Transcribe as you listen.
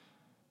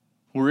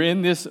We're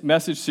in this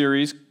message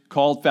series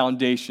called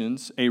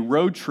Foundations, a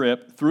road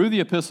trip through the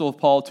Epistle of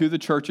Paul to the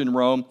church in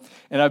Rome.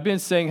 And I've been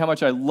saying how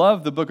much I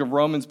love the book of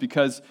Romans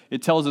because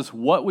it tells us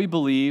what we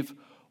believe,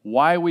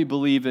 why we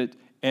believe it,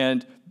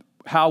 and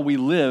how we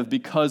live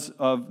because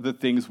of the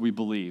things we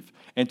believe.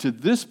 And to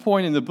this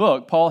point in the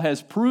book, Paul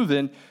has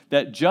proven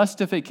that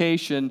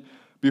justification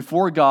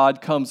before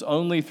God comes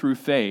only through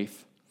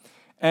faith.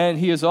 And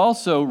he has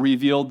also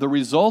revealed the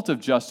result of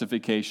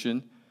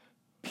justification,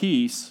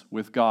 peace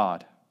with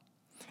God.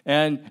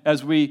 And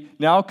as we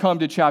now come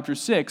to chapter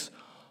 6,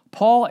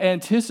 Paul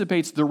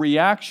anticipates the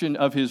reaction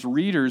of his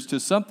readers to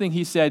something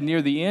he said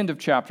near the end of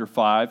chapter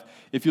 5.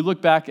 If you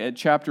look back at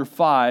chapter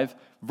 5,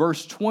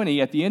 verse 20,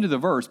 at the end of the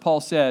verse,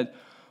 Paul said,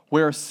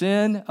 "Where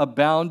sin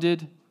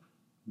abounded,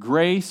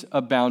 grace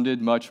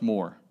abounded much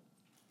more."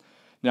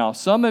 Now,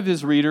 some of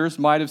his readers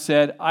might have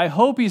said, I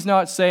hope he's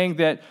not saying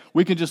that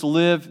we can just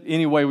live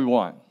any way we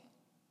want.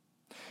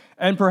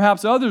 And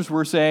perhaps others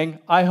were saying,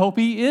 I hope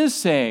he is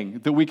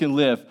saying that we can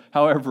live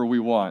however we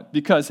want.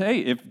 Because,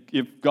 hey,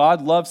 if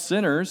God loves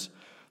sinners,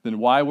 then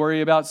why worry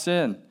about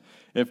sin?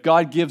 If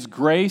God gives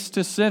grace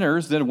to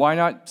sinners, then why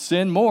not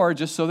sin more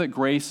just so that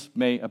grace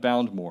may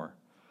abound more?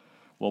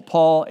 Well,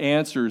 Paul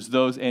answers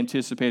those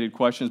anticipated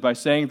questions by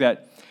saying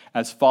that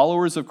as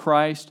followers of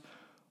Christ,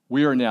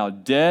 we are now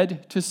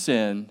dead to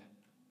sin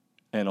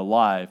and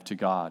alive to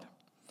God.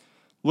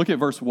 Look at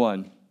verse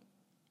 1.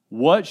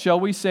 What shall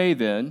we say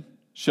then?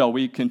 Shall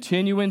we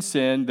continue in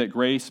sin that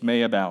grace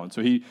may abound?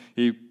 So he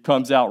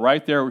comes out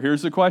right there.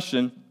 Here's the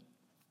question.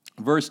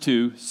 Verse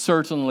 2,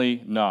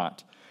 certainly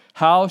not.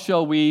 How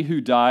shall we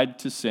who died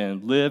to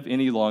sin live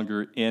any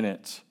longer in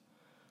it?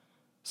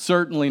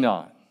 Certainly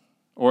not.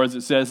 Or as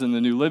it says in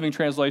the New Living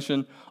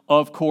Translation,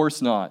 of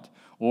course not.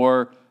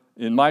 Or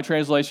in my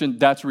translation,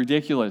 that's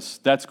ridiculous.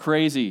 That's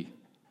crazy.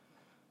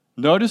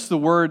 Notice the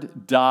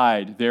word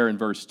died there in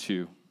verse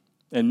 2.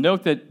 And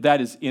note that that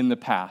is in the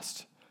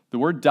past. The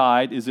word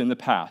died is in the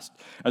past.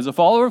 As a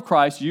follower of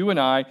Christ, you and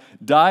I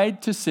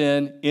died to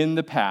sin in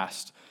the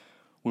past.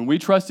 When we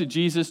trusted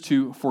Jesus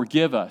to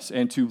forgive us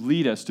and to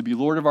lead us to be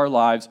Lord of our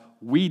lives,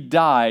 we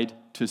died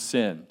to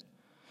sin.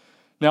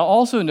 Now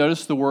also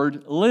notice the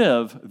word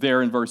live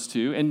there in verse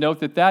 2, and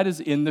note that that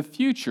is in the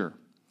future,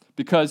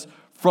 because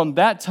from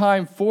that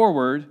time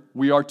forward,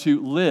 we are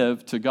to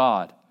live to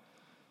God.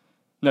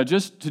 Now,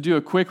 just to do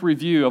a quick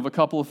review of a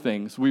couple of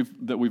things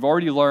that we've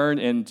already learned,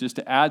 and just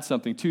to add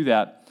something to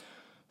that,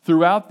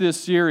 throughout this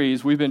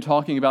series, we've been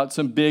talking about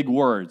some big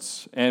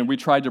words, and we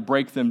tried to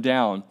break them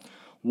down.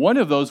 One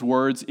of those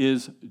words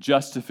is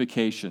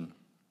justification.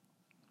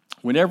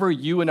 Whenever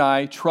you and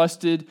I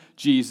trusted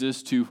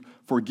Jesus to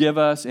forgive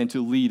us and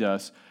to lead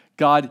us,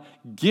 God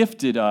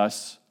gifted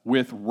us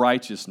with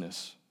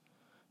righteousness.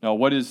 Now,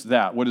 what is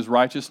that? What is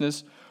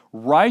righteousness?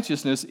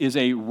 Righteousness is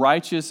a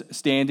righteous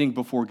standing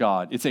before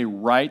God. It's a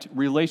right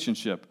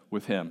relationship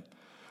with Him.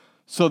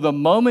 So the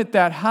moment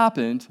that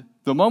happened,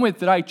 the moment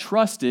that I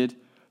trusted,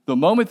 the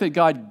moment that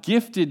God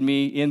gifted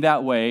me in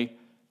that way,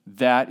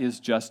 that is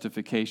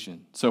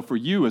justification. So for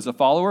you as a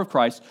follower of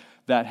Christ,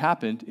 that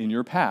happened in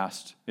your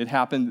past. It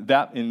happened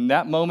that in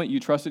that moment you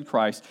trusted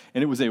Christ,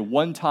 and it was a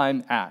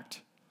one-time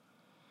act.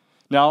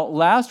 Now,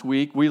 last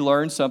week we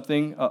learned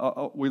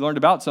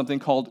about something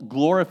called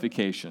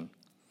glorification.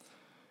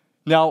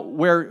 Now,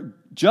 where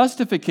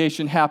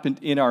justification happened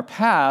in our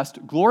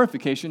past,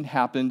 glorification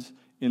happened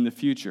in the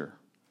future.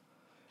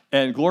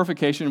 And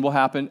glorification will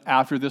happen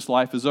after this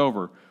life is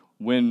over,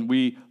 when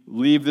we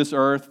leave this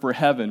earth for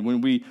heaven, when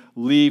we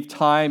leave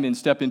time and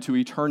step into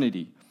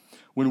eternity.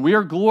 When we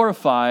are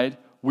glorified,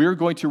 we're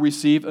going to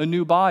receive a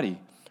new body.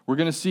 We're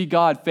going to see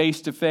God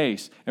face to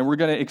face, and we're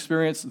going to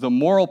experience the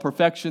moral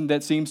perfection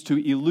that seems to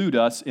elude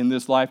us in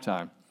this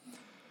lifetime.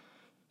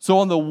 So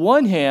on the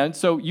one hand,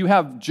 so you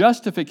have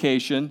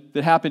justification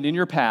that happened in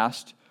your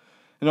past,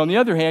 and on the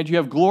other hand, you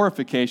have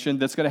glorification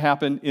that's going to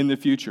happen in the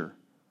future.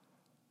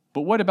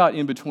 But what about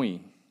in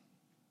between?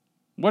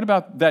 What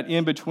about that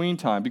in-between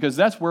time? Because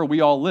that's where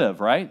we all live,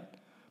 right?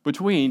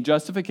 Between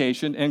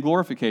justification and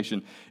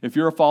glorification. If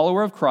you're a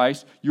follower of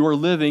Christ, you are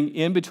living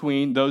in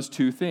between those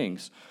two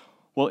things.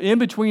 Well, in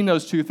between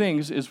those two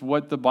things is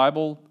what the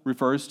Bible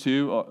refers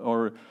to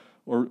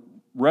or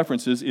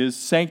references is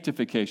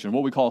sanctification,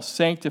 what we call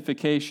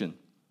sanctification.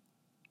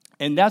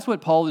 And that's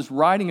what Paul is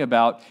writing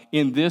about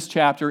in this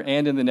chapter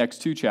and in the next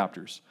two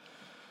chapters.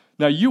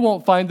 Now, you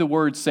won't find the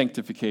word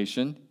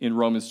sanctification in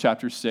Romans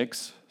chapter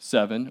 6,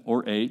 7,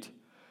 or 8.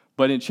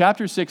 But in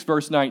chapter 6,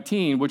 verse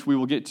 19, which we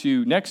will get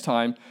to next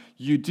time,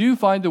 you do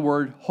find the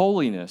word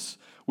holiness,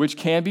 which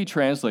can be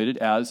translated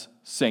as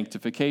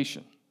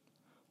sanctification.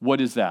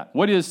 What is that?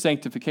 What is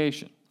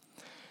sanctification?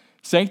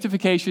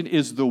 Sanctification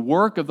is the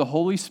work of the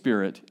Holy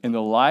Spirit in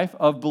the life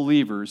of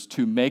believers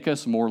to make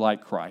us more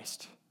like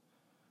Christ.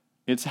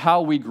 It's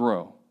how we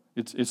grow.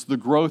 It's the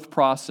growth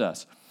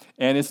process.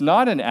 And it's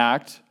not an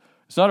act.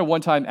 It's not a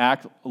one-time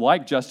act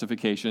like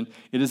justification.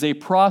 It is a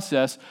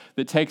process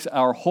that takes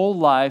our whole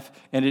life,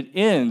 and it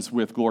ends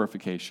with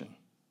glorification.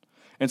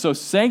 And so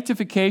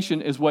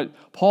sanctification is what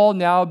Paul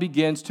now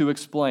begins to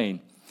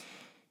explain.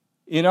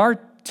 In our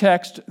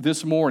text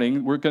this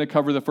morning, we're going to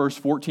cover the first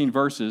 14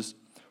 verses.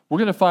 We're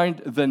going to find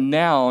the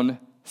noun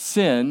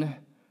sin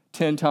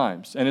 10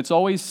 times. And it's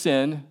always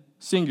sin,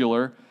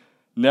 singular,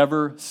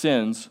 never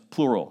sins,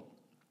 plural.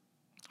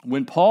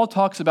 When Paul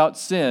talks about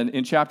sin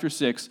in chapter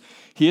 6,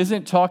 he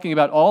isn't talking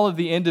about all of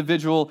the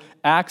individual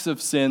acts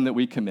of sin that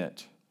we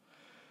commit.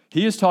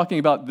 He is talking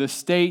about the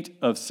state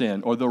of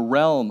sin or the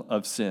realm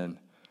of sin.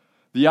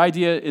 The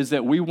idea is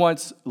that we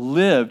once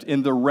lived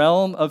in the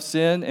realm of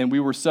sin and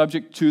we were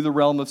subject to the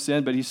realm of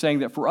sin, but he's saying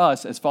that for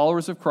us, as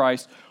followers of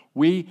Christ,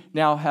 we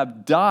now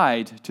have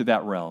died to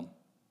that realm.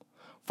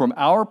 From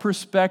our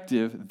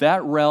perspective,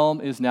 that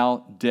realm is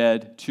now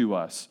dead to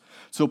us.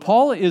 So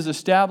Paul is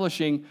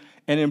establishing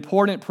an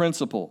important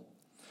principle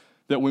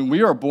that when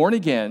we are born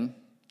again,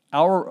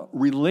 our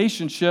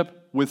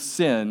relationship with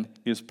sin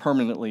is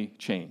permanently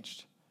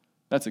changed.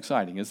 That's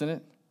exciting, isn't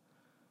it?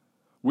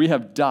 We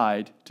have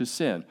died to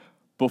sin.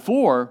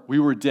 Before, we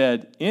were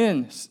dead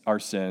in our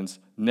sins.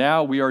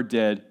 Now we are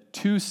dead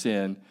to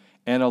sin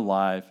and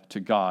alive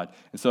to God.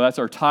 And so that's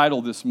our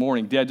title this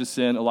morning, Dead to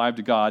Sin, Alive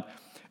to God.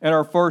 And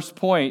our first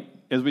point,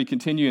 as we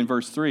continue in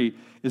verse 3,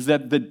 is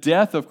that the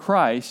death of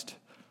Christ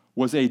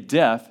was a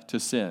death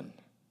to sin.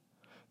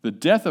 The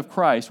death of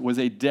Christ was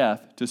a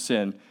death to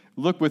sin.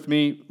 Look with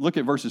me, look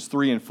at verses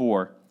 3 and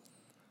 4.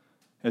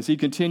 As he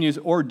continues,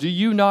 or do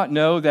you not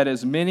know that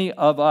as many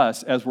of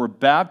us as were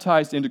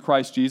baptized into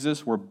Christ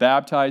Jesus were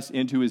baptized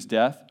into his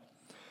death?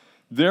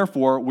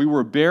 Therefore, we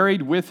were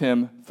buried with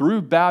him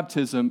through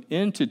baptism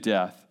into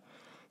death,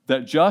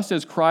 that just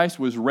as Christ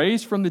was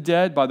raised from the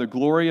dead by the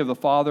glory of the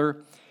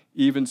Father,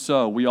 even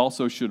so we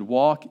also should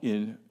walk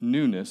in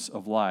newness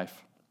of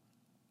life.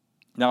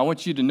 Now, I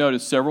want you to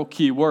notice several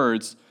key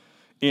words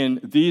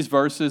in these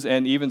verses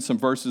and even some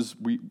verses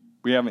we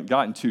haven't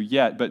gotten to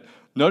yet, but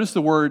notice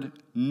the word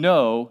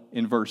know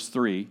in verse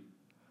 3,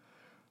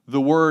 the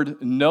word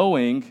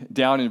knowing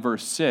down in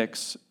verse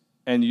 6,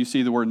 and you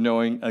see the word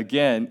knowing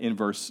again in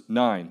verse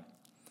 9.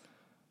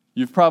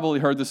 You've probably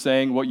heard the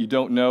saying, what you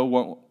don't know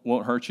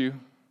won't hurt you.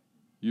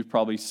 You've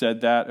probably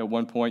said that at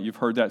one point. You've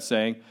heard that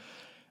saying,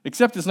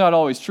 except it's not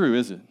always true,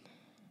 is it?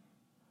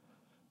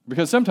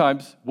 Because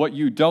sometimes what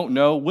you don't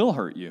know will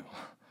hurt you.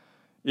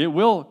 It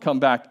will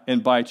come back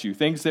and bite you,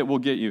 things that will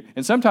get you.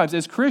 And sometimes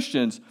as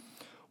Christians,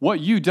 what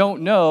you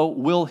don't know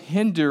will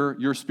hinder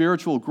your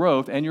spiritual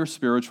growth and your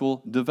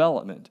spiritual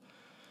development.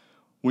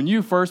 When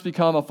you first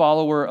become a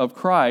follower of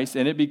Christ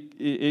and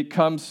it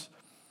comes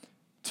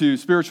to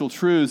spiritual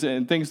truths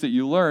and things that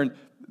you learn,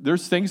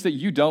 there's things that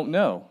you don't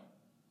know.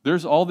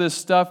 There's all this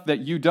stuff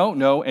that you don't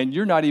know, and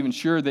you're not even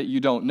sure that you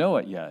don't know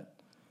it yet.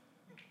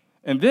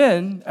 And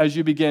then, as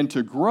you begin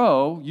to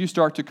grow, you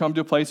start to come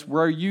to a place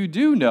where you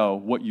do know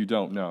what you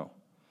don't know.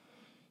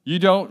 You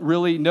don't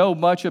really know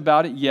much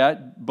about it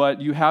yet,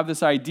 but you have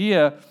this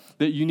idea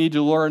that you need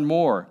to learn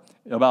more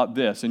about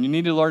this, and you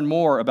need to learn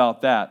more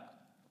about that.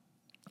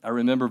 I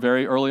remember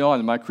very early on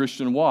in my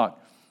Christian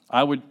walk,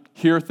 I would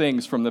hear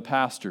things from the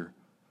pastor.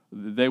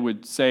 They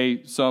would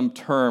say some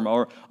term,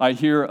 or I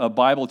hear a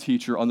Bible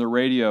teacher on the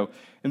radio,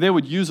 and they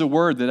would use a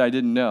word that I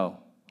didn't know.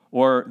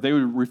 Or they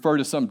would refer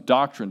to some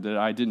doctrine that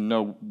I didn't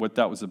know what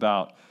that was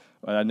about.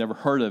 I'd never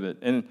heard of it.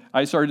 And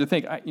I started to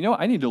think,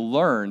 I need to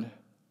learn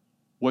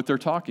what they're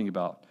talking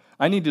about.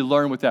 I need to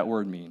learn what that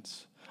word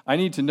means. I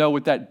need to know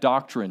what that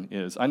doctrine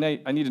is. I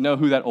need to know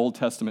who that Old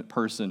Testament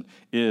person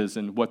is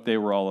and what they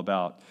were all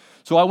about.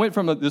 So I went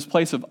from this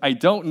place of I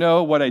don't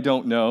know what I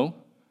don't know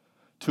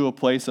to a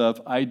place of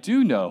I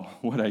do know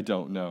what I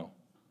don't know.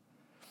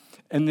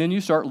 And then you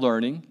start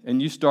learning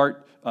and you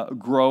start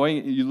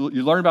growing. You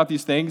learn about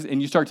these things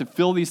and you start to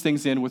fill these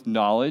things in with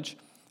knowledge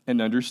and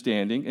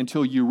understanding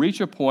until you reach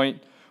a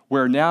point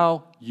where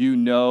now you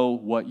know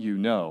what you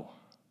know.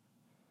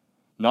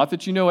 Not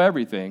that you know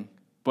everything,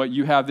 but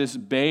you have this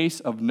base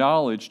of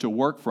knowledge to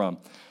work from.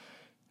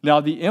 Now,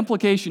 the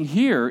implication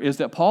here is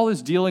that Paul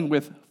is dealing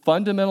with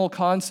fundamental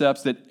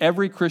concepts that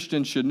every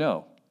Christian should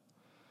know.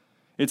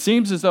 It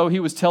seems as though he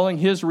was telling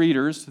his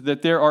readers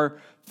that there are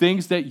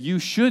things that you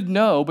should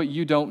know, but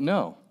you don't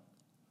know.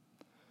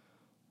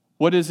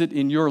 What is it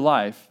in your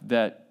life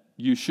that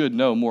you should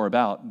know more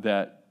about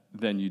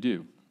than you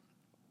do?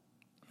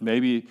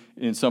 Maybe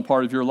in some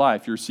part of your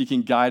life, you're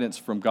seeking guidance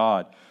from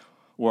God,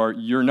 or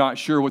you're not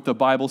sure what the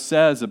Bible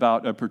says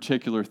about a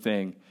particular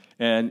thing,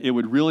 and it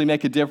would really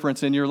make a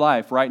difference in your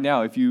life right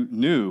now if you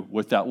knew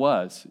what that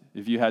was,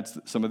 if you had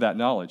some of that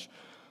knowledge.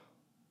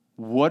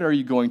 What are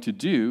you going to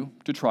do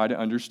to try to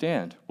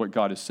understand what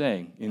God is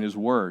saying in His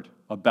Word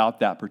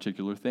about that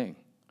particular thing?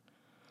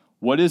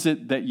 What is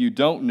it that you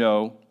don't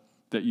know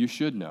that you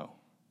should know?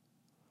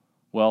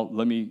 Well,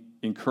 let me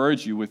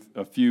encourage you with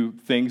a few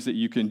things that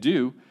you can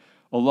do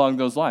along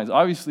those lines.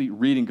 Obviously,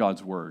 reading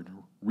God's Word,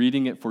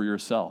 reading it for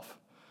yourself,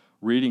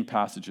 reading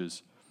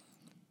passages.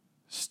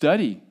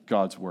 Study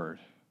God's Word.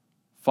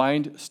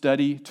 Find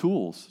study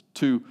tools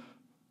to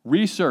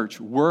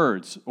research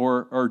words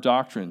or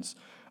doctrines.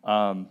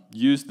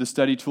 Use the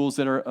study tools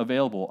that are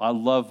available. I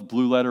love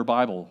Blue Letter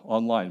Bible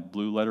online,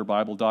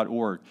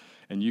 blueletterbible.org.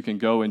 And you can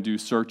go and do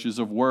searches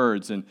of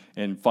words and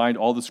find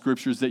all the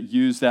scriptures that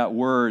use that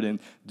word and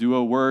do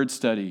a word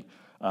study.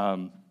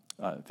 I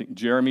think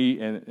Jeremy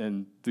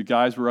and the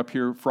guys were up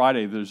here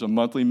Friday. There's a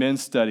monthly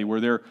men's study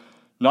where they're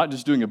not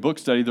just doing a book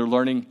study, they're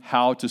learning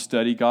how to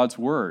study God's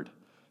word,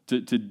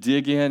 to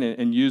dig in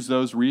and use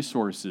those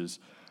resources.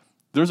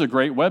 There's a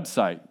great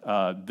website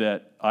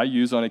that I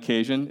use on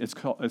occasion. It's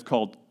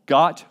called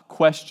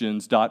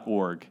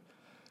gotquestions.org.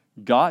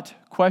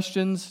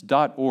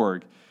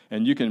 Gotquestions.org.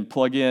 And you can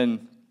plug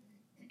in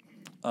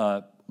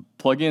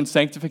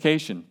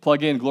sanctification,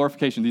 plug in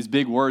glorification, these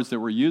big words that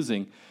we're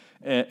using,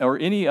 or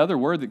any other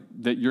word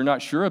that you're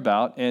not sure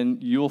about,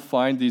 and you'll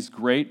find these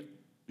great,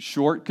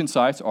 short,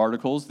 concise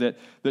articles that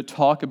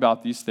talk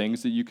about these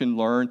things that you can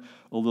learn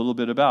a little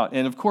bit about.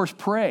 And of course,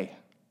 pray.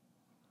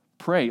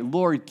 Pray,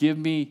 Lord, give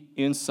me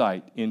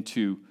insight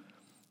into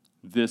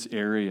this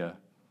area,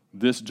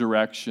 this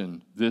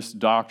direction, this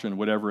doctrine,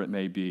 whatever it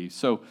may be.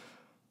 So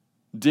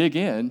dig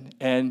in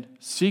and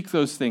seek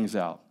those things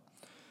out.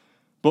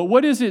 But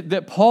what is it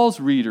that Paul's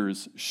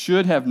readers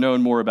should have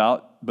known more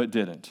about but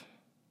didn't?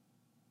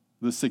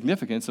 The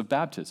significance of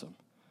baptism.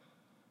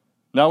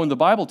 Now, when the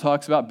Bible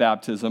talks about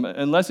baptism,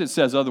 unless it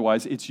says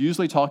otherwise, it's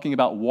usually talking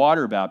about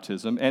water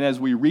baptism. And as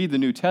we read the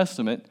New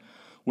Testament,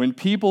 when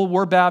people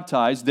were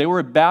baptized, they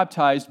were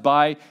baptized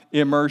by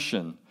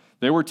immersion.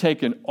 They were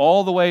taken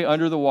all the way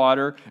under the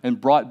water and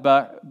brought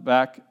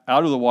back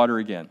out of the water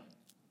again.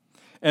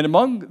 And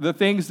among the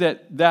things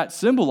that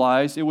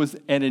symbolized, it was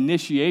an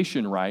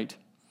initiation rite.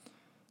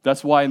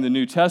 That's why in the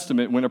New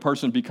Testament, when a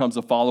person becomes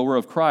a follower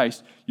of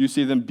Christ, you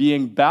see them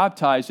being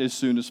baptized as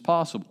soon as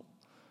possible.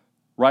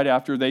 Right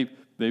after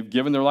they've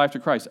given their life to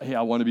Christ. Hey,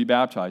 I want to be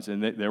baptized.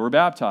 And they were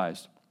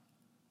baptized.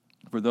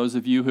 For those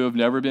of you who have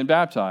never been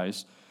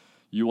baptized,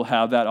 you will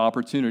have that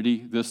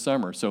opportunity this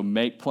summer. So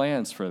make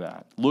plans for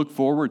that. Look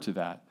forward to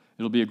that.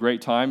 It'll be a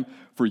great time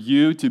for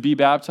you to be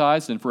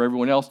baptized and for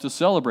everyone else to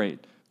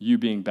celebrate you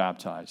being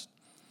baptized.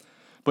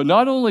 But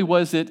not only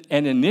was it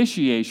an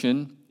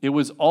initiation, it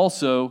was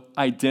also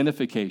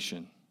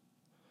identification.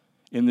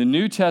 In the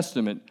New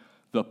Testament,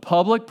 the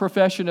public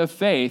profession of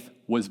faith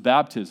was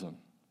baptism.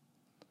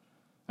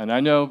 And I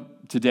know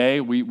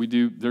today we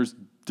do, there's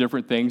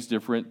different things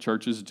different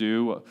churches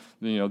do,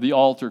 the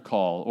altar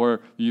call, or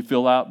you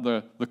fill out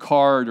the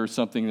card or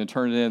something and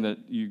turn it in that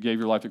you gave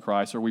your life to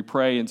Christ, or we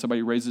pray and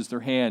somebody raises their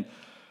hand.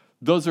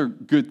 Those are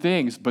good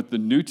things, but the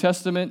New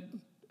Testament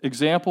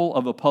example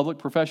of a public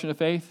profession of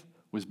faith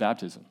was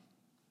baptism.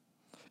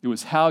 It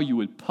was how you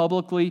would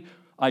publicly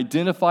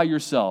identify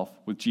yourself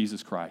with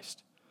Jesus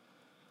Christ.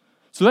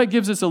 So that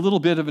gives us a little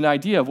bit of an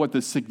idea of what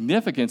the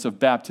significance of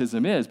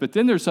baptism is, but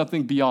then there's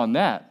something beyond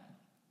that.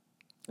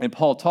 And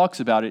Paul talks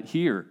about it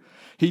here.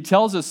 He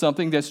tells us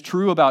something that's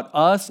true about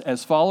us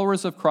as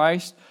followers of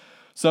Christ,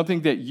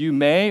 something that you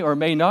may or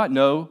may not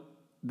know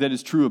that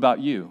is true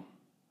about you.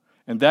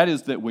 And that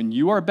is that when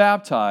you are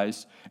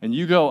baptized and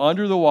you go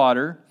under the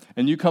water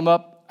and you come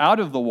up out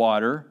of the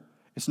water,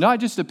 it's not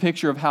just a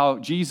picture of how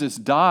Jesus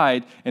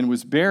died and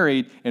was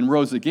buried and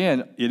rose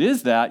again. It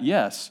is that,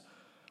 yes.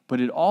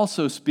 But it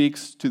also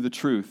speaks to the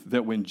truth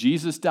that when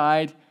Jesus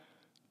died,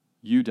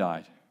 you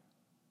died.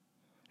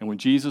 And when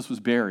Jesus was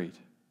buried,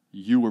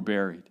 you were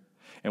buried.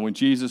 And when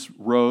Jesus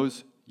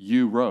rose,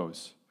 you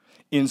rose.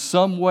 In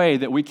some way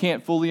that we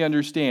can't fully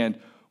understand,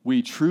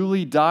 we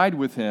truly died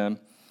with him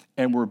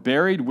and were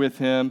buried with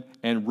him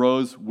and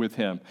rose with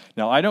him.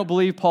 Now, I don't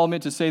believe Paul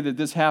meant to say that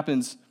this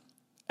happens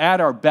at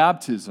our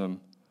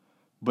baptism,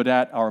 but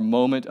at our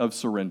moment of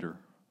surrender.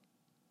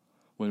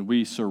 When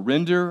we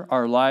surrender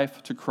our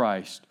life to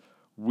Christ,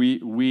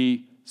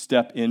 we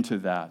step into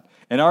that.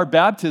 And our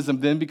baptism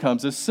then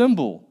becomes a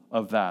symbol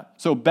of that.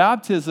 So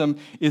baptism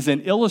is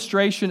an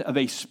illustration of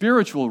a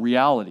spiritual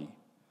reality,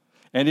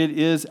 and it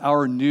is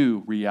our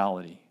new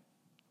reality.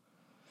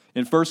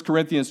 In 1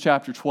 Corinthians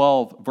chapter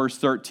 12, verse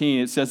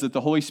 13, it says that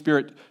the Holy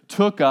Spirit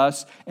took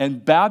us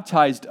and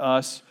baptized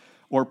us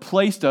or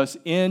placed us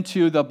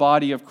into the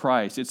body of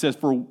Christ. It says,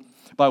 for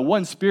by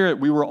one Spirit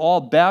we were all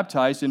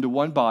baptized into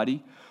one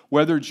body,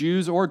 whether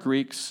Jews or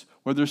Greeks,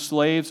 whether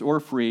slaves or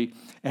free,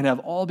 and have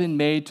all been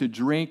made to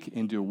drink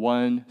into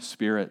one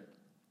Spirit.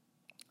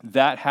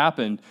 That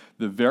happened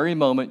the very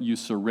moment you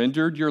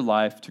surrendered your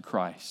life to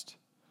Christ.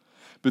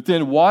 But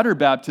then water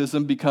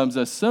baptism becomes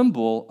a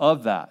symbol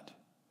of that.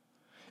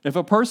 If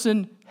a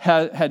person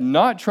had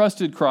not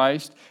trusted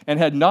Christ and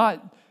had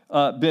not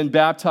been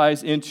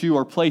baptized into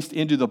or placed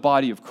into the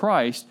body of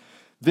Christ,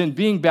 then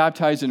being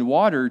baptized in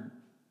water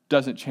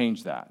doesn't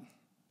change that.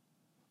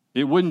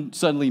 It wouldn't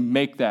suddenly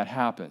make that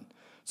happen.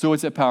 So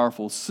it's a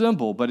powerful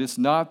symbol, but it's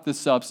not the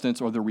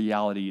substance or the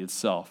reality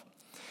itself.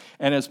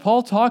 And as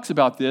Paul talks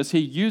about this, he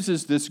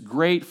uses this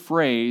great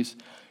phrase,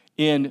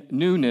 in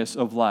newness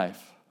of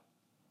life.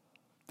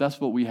 That's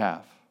what we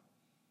have.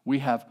 We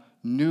have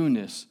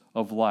newness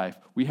of life.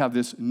 We have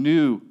this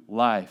new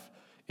life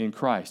in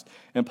Christ.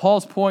 And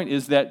Paul's point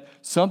is that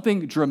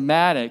something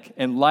dramatic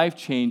and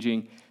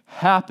life-changing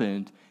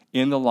happened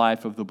in the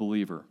life of the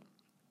believer.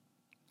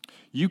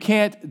 You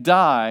can't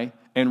die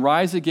and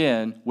rise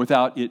again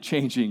without it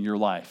changing your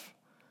life.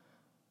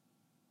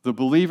 The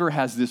believer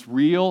has this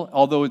real,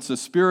 although it's a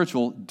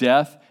spiritual,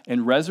 death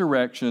and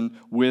resurrection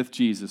with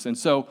Jesus. And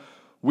so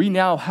we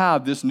now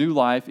have this new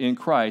life in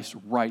Christ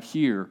right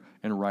here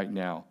and right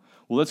now.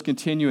 Well, let's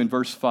continue in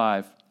verse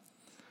 5.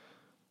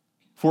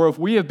 For if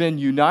we have been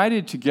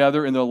united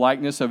together in the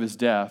likeness of his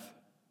death,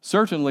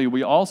 certainly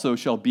we also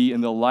shall be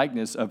in the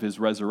likeness of his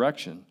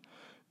resurrection.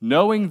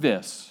 Knowing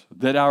this,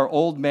 that our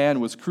old man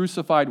was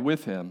crucified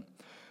with him,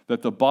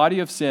 that the body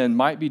of sin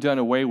might be done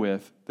away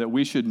with, that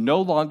we should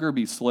no longer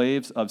be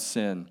slaves of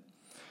sin.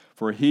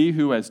 For he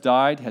who has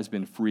died has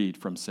been freed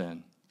from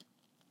sin.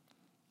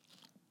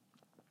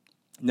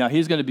 Now,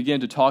 he's going to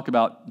begin to talk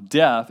about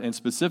death and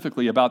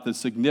specifically about the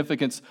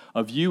significance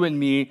of you and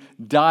me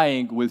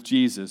dying with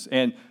Jesus.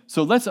 And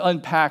so let's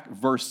unpack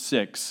verse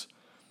 6.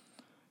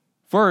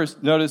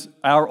 First, notice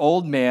our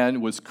old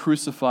man was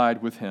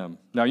crucified with him.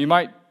 Now, you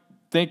might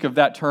think of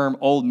that term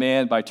old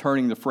man by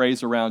turning the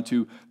phrase around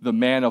to the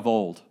man of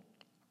old.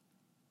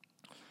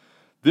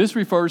 This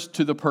refers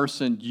to the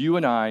person you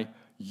and I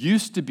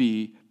used to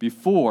be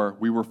before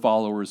we were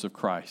followers of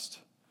Christ.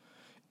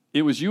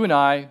 It was you and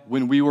I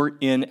when we were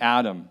in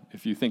Adam.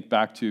 If you think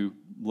back to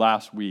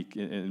last week,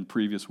 in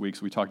previous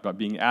weeks, we talked about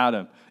being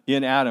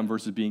in Adam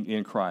versus being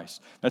in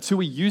Christ. That's who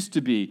we used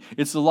to be.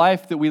 It's the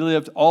life that we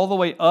lived all the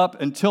way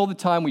up until the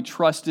time we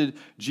trusted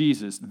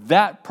Jesus.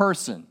 That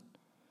person,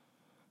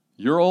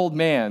 your old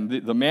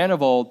man, the man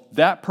of old,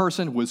 that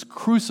person was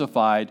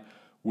crucified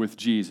with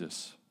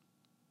Jesus.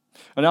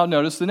 And now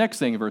notice the next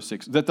thing in verse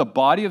 6, that the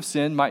body of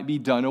sin might be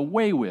done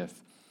away with.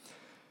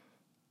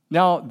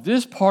 Now,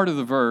 this part of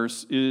the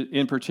verse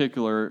in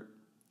particular,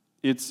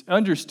 it's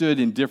understood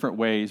in different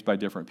ways by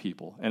different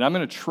people. And I'm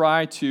going to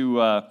try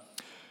to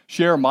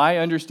share my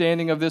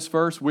understanding of this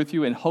verse with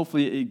you, and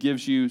hopefully it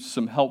gives you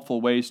some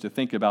helpful ways to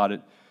think about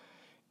it.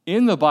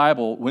 In the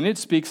Bible, when it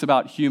speaks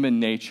about human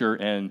nature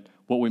and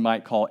what we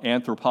might call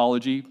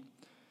anthropology,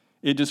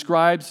 it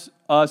describes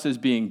us as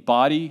being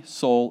body,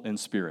 soul, and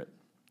spirit.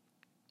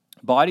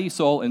 Body,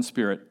 soul, and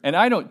spirit. And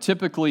I don't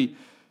typically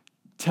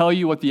tell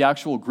you what the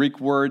actual Greek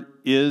word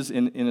is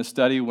in a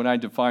study when I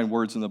define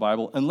words in the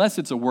Bible, unless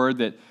it's a word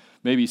that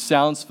maybe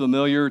sounds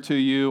familiar to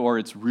you or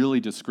it's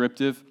really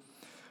descriptive.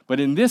 But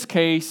in this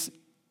case,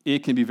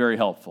 it can be very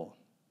helpful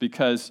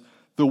because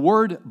the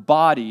word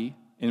body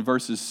in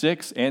verses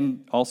 6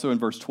 and also in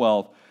verse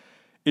 12,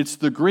 it's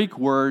the Greek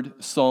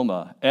word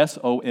soma,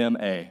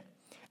 S-O-M-A,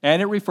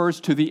 and it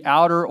refers to the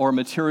outer or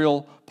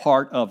material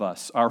part of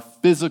us, our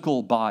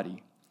physical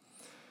body.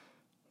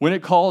 When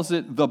it calls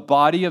it the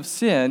body of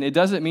sin, it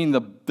doesn't mean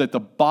that the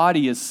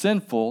body is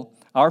sinful.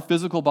 Our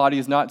physical body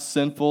is not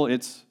sinful,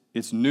 it's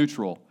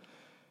neutral.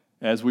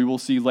 As we will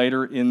see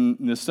later in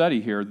the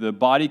study here, the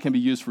body can be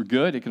used for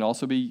good, it can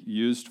also be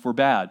used for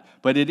bad.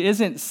 But it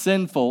isn't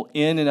sinful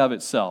in and of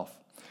itself.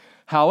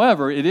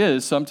 However, it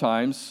is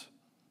sometimes,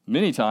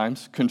 many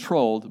times,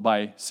 controlled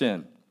by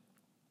sin.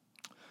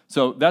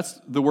 So that's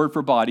the word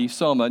for body,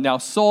 soma. Now,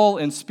 soul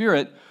and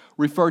spirit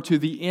refer to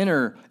the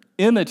inner,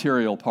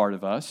 immaterial part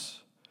of us.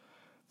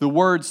 The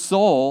word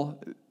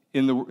soul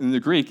in the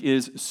Greek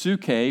is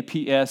suke,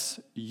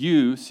 P-S-U-C-H-E.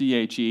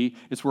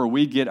 It's where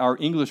we get our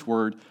English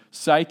word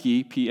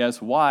psyche,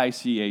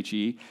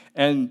 P-S-Y-C-H-E.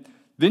 And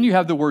then you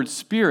have the word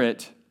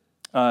spirit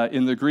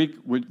in the Greek.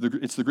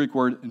 It's the Greek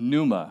word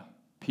pneuma,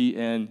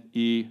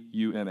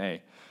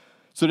 P-N-E-U-M-A.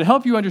 So to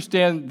help you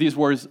understand these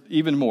words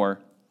even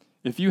more,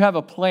 if you have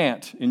a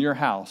plant in your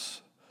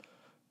house,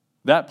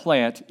 that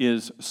plant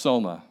is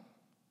soma.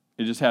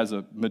 It just has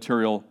a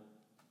material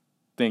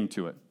thing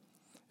to it.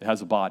 It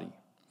has a body.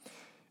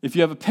 If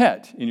you have a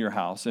pet in your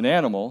house, an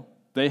animal,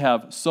 they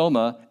have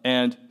soma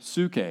and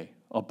suke,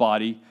 a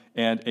body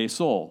and a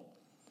soul.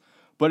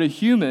 But a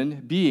human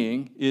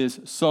being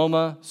is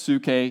soma,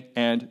 suke,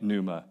 and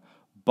pneuma,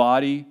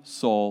 body,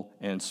 soul,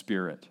 and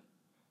spirit.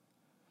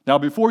 Now,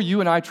 before you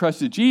and I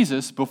trusted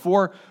Jesus,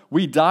 before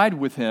we died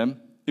with him,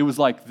 it was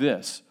like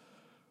this.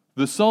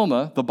 The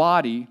soma, the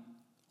body,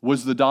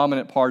 was the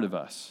dominant part of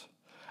us.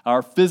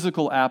 Our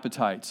physical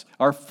appetites,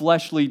 our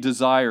fleshly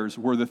desires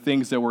were the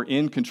things that were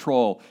in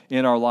control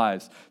in our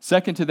lives.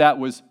 Second to that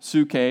was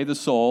suke, the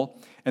soul,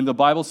 and the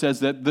Bible says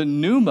that the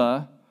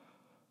pneuma,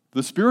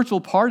 the spiritual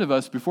part of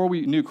us before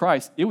we knew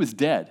Christ, it was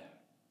dead.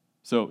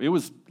 So it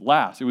was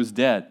last, it was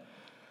dead.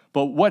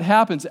 But what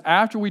happens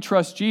after we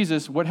trust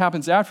Jesus, what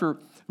happens after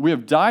we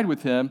have died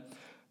with him,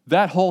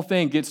 that whole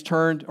thing gets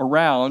turned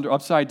around, or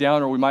upside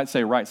down, or we might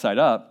say right side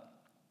up,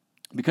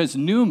 because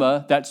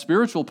pneuma, that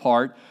spiritual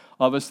part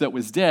of us that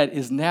was dead,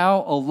 is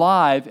now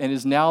alive and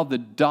is now the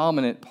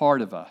dominant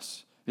part of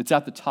us. It's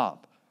at the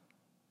top.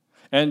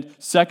 And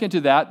second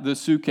to that, the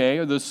suke,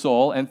 or the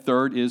soul, and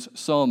third is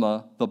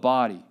soma, the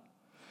body.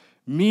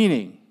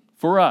 Meaning,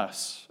 for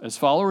us, as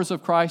followers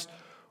of Christ,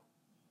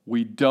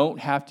 we don't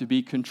have to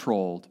be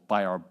controlled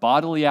by our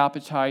bodily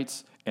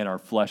appetites and our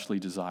fleshly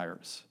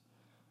desires.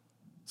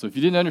 So if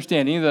you didn't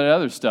understand any of that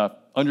other stuff,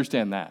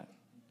 understand that.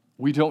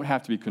 We don't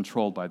have to be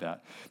controlled by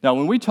that. Now,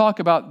 when we talk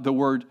about the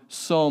word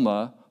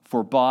soma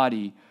for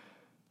body,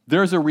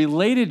 There's a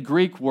related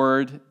Greek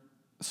word,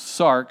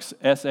 sarx,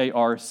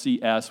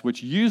 S-A-R-C-S,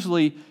 which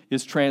usually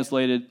is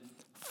translated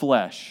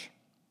flesh.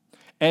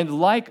 And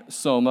like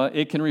soma,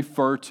 it can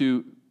refer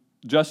to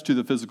just to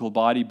the physical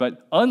body,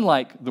 but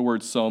unlike the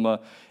word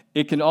soma,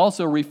 it can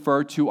also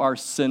refer to our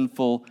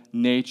sinful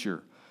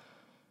nature.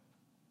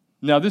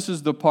 Now, this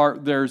is the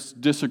part there's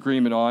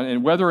disagreement on,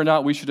 and whether or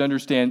not we should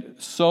understand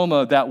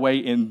soma that way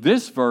in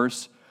this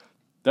verse,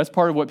 that's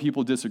part of what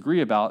people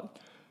disagree about.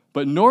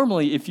 But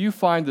normally, if you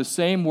find the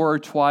same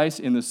word twice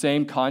in the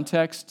same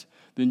context,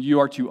 then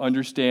you are to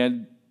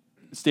understand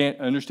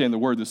the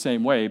word the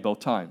same way both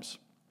times.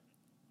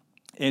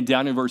 And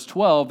down in verse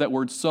 12, that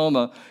word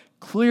soma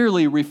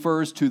clearly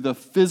refers to the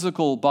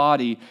physical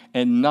body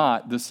and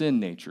not the sin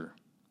nature.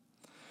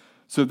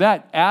 So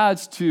that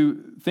adds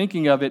to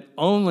thinking of it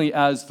only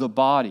as the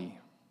body.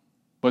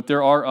 But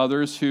there are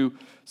others who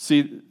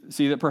see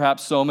that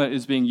perhaps soma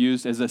is being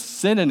used as a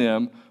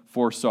synonym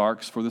for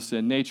sarx, for the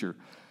sin nature.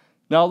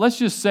 Now, let's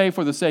just say,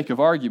 for the sake of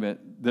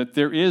argument, that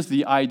there is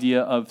the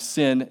idea of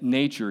sin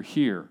nature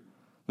here.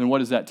 Then what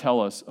does that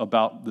tell us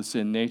about the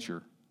sin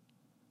nature?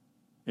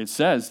 It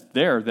says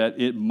there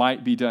that it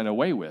might be done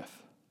away with.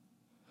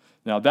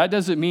 Now, that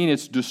doesn't mean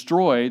it's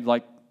destroyed,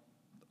 like,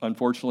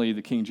 unfortunately,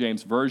 the King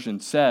James Version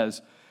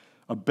says.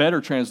 A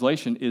better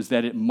translation is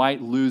that it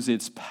might lose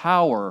its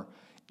power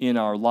in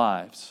our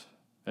lives,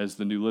 as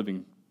the New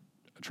Living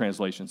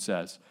Translation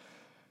says.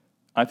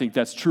 I think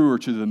that's truer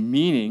to the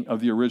meaning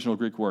of the original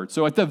Greek word.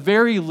 So at the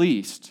very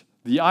least,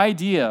 the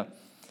idea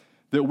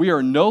that we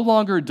are no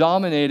longer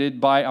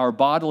dominated by our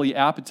bodily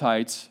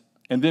appetites,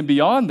 and then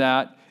beyond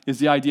that is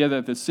the idea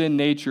that the sin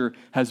nature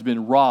has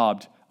been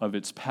robbed of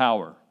its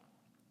power.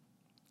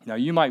 Now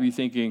you might be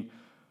thinking,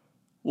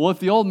 well, if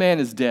the old man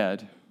is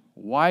dead,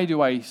 why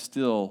do I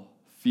still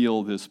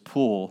feel this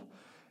pull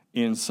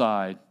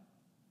inside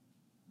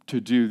to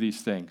do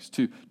these things,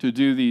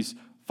 to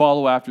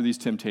follow after these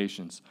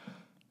temptations?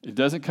 It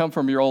doesn't come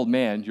from your old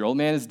man. Your old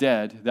man is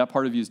dead. That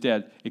part of you is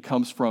dead. It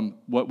comes from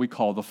what we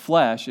call the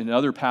flesh, and in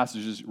other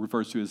passages it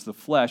refers to as the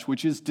flesh,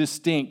 which is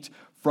distinct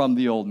from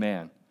the old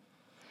man.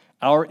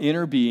 Our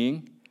inner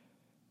being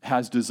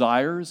has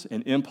desires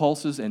and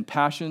impulses and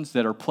passions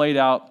that are played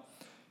out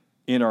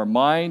in our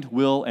mind,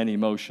 will, and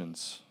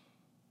emotions,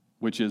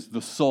 which is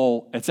the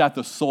soul. It's at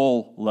the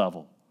soul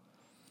level.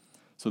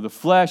 So the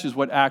flesh is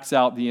what acts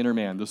out the inner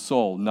man, the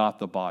soul, not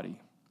the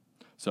body.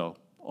 So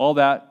all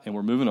that, and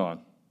we're moving on.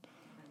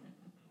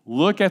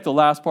 Look at the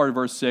last part of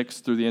verse 6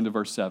 through the end of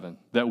verse 7.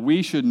 That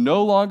we should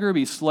no longer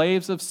be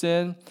slaves of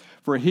sin,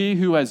 for he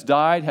who has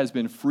died has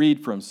been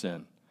freed from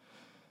sin.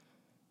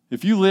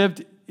 If you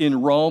lived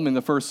in Rome in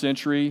the first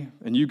century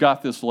and you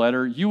got this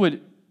letter, you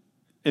would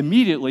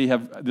immediately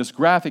have this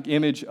graphic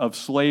image of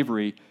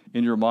slavery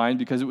in your mind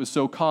because it was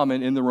so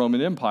common in the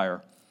Roman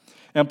Empire.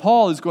 And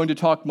Paul is going to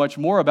talk much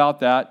more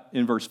about that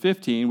in verse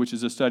 15, which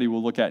is a study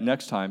we'll look at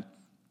next time.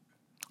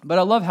 But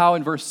I love how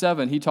in verse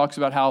 7 he talks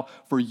about how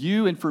for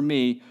you and for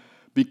me,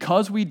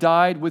 because we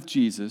died with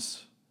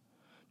Jesus,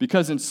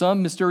 because in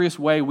some mysterious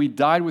way we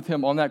died with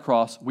him on that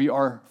cross, we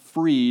are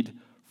freed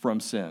from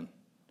sin.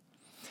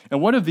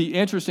 And one of the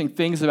interesting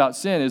things about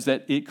sin is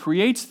that it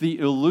creates the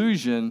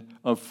illusion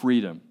of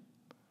freedom.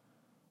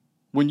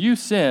 When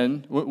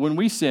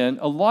we sin,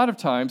 a lot of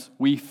times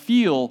we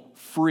feel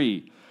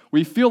free.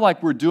 We feel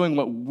like we're doing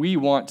what we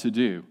want to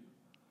do,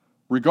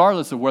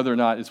 regardless of whether or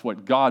not it's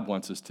what God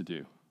wants us to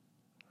do.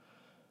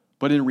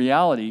 But in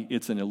reality,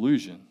 it's an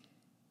illusion.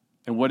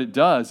 And what it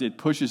does, it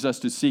pushes us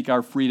to seek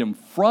our freedom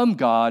from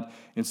God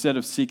instead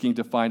of seeking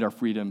to find our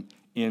freedom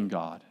in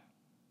God.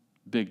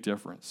 Big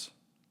difference.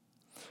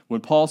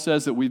 When Paul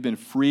says that we've been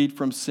freed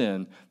from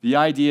sin, the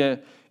idea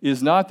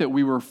is not that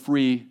we were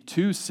free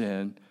to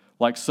sin,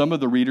 like some of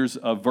the readers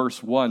of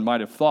verse 1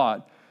 might have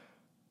thought,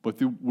 but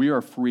we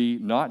are free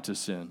not to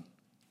sin.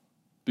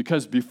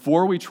 Because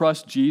before we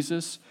trust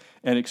Jesus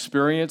and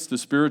experience the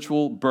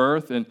spiritual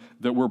birth and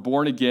that we're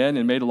born again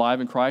and made alive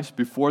in Christ,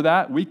 before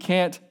that, we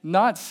can't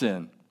not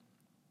sin.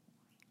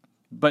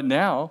 But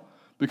now,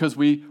 because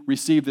we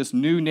receive this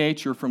new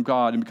nature from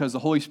God and because the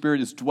Holy Spirit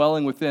is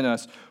dwelling within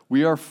us,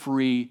 we are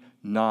free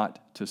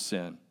not to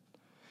sin.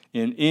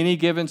 In any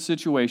given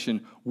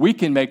situation, we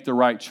can make the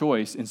right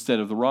choice instead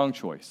of the wrong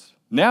choice.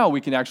 Now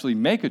we can actually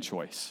make a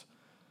choice.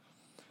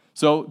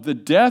 So the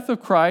death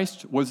of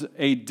Christ was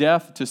a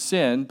death to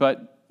sin,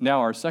 but now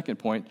our second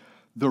point,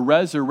 the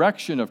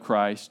resurrection of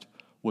Christ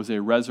was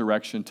a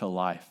resurrection to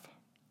life.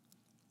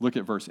 Look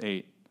at verse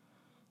 8,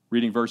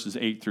 reading verses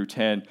 8 through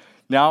 10.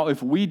 Now,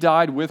 if we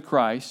died with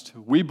Christ,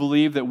 we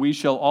believe that we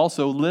shall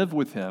also live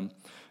with him,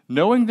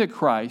 knowing that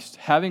Christ,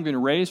 having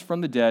been raised from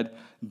the dead,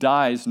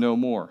 dies no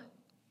more.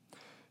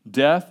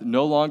 Death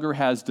no longer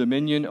has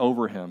dominion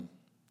over him.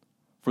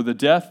 For the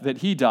death that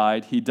he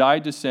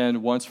died to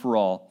sin once for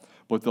all.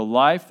 But the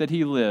life that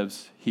he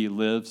lives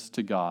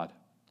to God.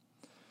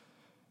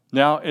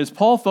 Now, as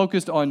Paul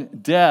focused on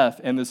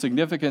death and the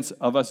significance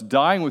of us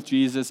dying with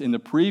Jesus in the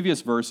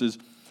previous verses,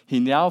 he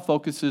now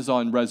focuses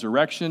on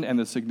resurrection and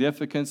the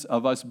significance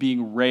of us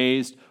being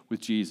raised with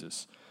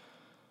Jesus.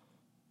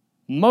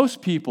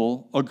 most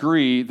people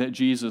agree that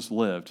Jesus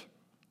lived.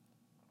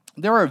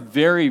 There are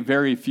very,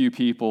 very few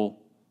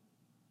people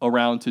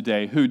around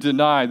today who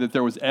deny that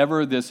there was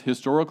ever this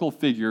historical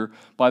figure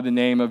by the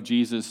name of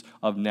Jesus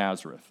of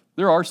Nazareth.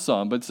 There are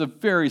some, but it's a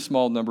very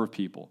small number of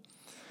people.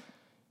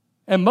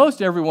 And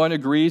most everyone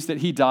agrees that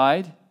he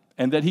died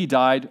and that he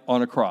died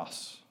on a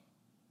cross.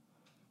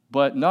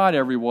 But not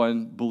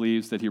everyone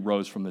believes that he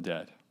rose from the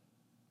dead.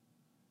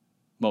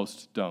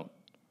 Most don't.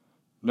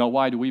 Now,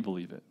 why do we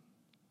believe it?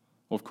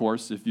 Well, of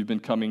course, if you've been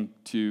coming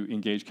to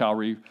Engage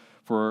Calvary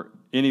for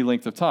any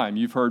length of time,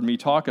 you've heard me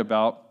talk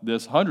about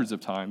this hundreds of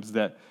times,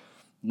 that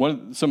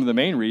some of the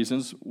main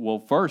reasons, well,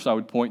 first I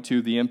would point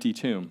to the empty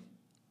tomb.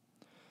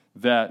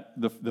 That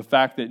the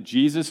fact that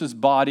Jesus'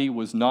 body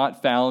was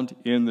not found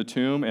in the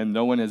tomb and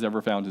no one has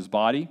ever found his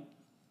body.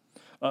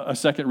 A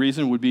second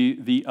reason would be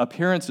the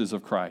appearances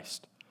of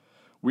Christ.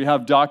 We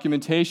have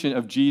documentation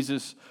of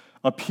Jesus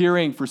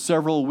appearing for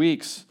several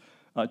weeks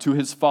to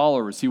his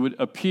followers. He would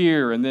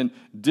appear and then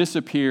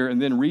disappear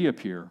and then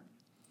reappear.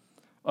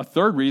 A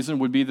third reason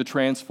would be the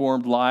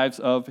transformed lives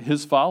of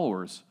his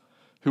followers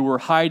who were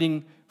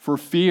hiding for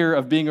fear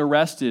of being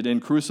arrested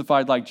and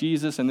crucified like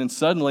Jesus, and then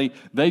suddenly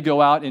they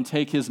go out and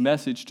take his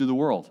message to the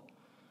world.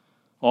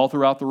 All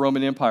throughout the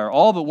Roman Empire,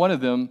 all but one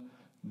of them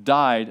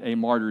died a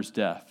martyr's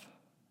death.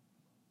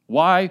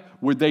 Why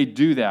would they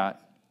do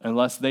that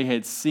unless they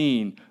had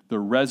seen the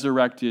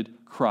resurrected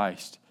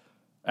Christ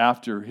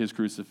after his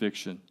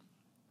crucifixion?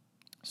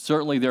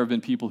 Certainly there have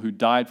been people who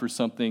died for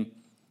something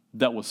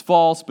that was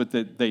false, but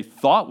that they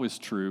thought was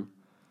true.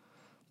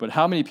 But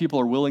how many people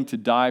are willing to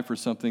die for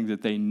something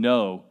that they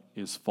know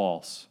is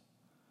false?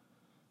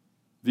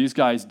 These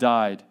guys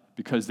died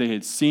because they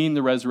had seen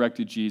the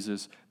resurrected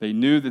Jesus. They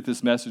knew that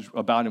this message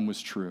about him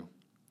was true.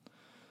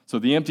 So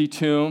the empty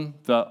tomb,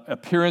 the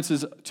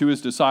appearances to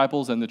his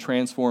disciples, and the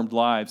transformed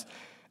lives.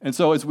 And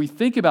so as we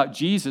think about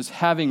Jesus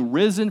having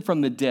risen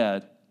from the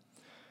dead,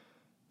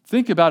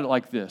 think about it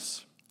like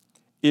this.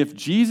 If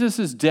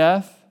Jesus'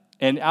 death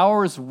and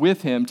ours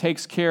with him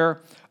takes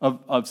care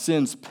of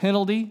sin's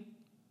penalty,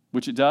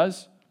 which it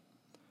does,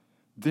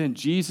 then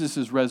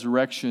Jesus'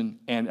 resurrection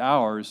and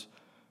ours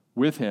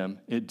with him,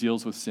 it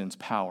deals with sin's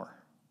power.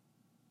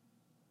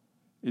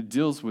 It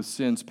deals with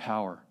sin's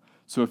power.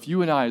 So if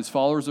you and I, as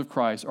followers of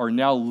Christ, are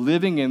now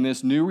living in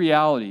this new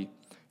reality,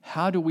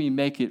 how do we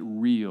make it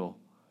real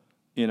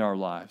in our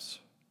lives?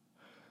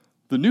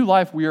 The new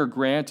life we are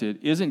granted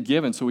isn't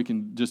given so we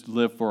can just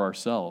live for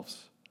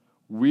ourselves.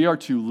 We are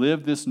to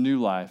live this new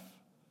life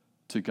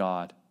to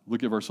God.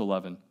 Look at verse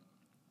 11.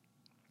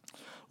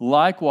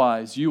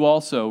 Likewise, you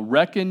also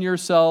reckon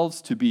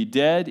yourselves to be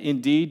dead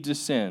indeed to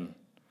sin,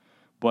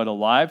 but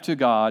alive to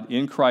God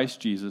in Christ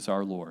Jesus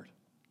our Lord.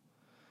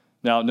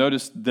 Now,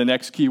 notice the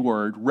next key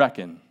word,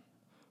 reckon.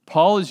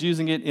 Paul is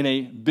using it in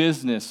a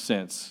business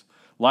sense,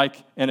 like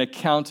an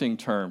accounting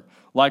term,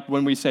 like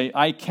when we say,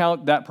 I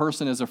count that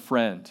person as a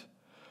friend,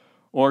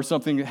 or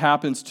something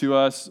happens to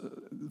us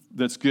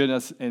that's good,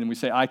 and we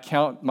say, I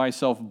count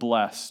myself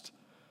blessed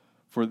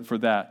for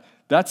that.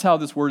 That's how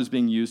this word is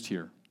being used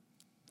here.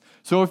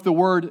 So if the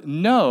word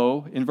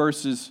know in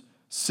verses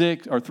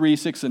 3,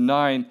 6, and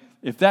 9,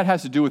 if that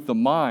has to do with the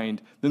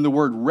mind, then the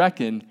word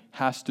reckon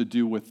has to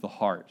do with the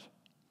heart.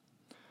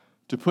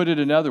 To put it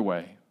another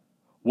way,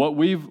 what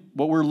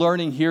we're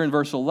learning here in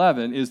verse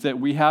 11 is that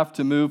we have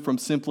to move from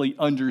simply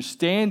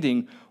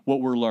understanding what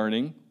we're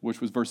learning,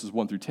 which was verses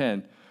 1 through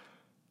 10.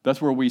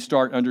 That's where we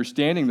start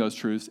understanding those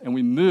truths, and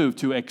we move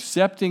to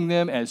accepting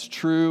them as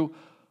true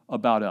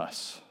about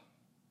us.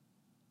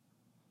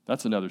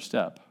 That's another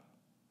step.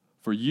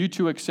 For you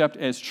to accept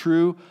as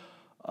true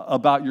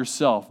about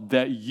yourself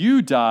that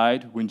you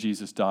died when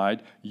Jesus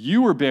died,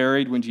 you were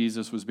buried when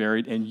Jesus was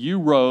buried, and you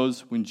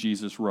rose when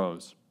Jesus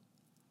rose.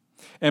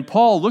 And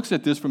Paul looks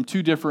at this from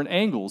two different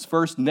angles.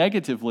 First,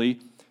 negatively,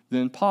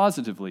 then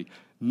positively.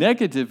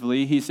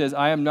 Negatively, he says,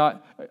 I'm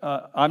not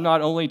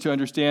only to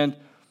understand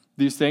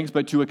these things,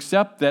 but to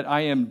accept that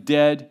I am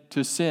dead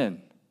to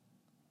sin.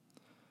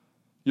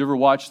 You ever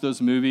watch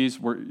those movies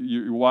where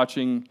you're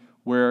watching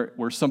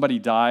where somebody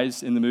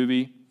dies in the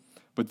movie,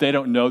 but they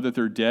don't know that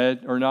they're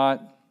dead or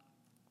not?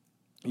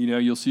 You know,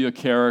 you'll see a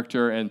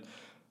character, and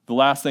the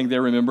last thing they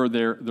remember,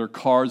 their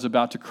car's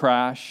about to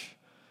crash,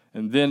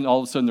 and then all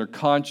of a sudden they're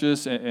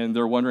conscious, and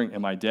they're wondering,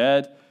 am I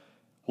dead?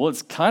 Well,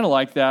 it's kind of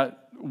like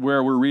that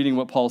where we're reading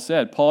what Paul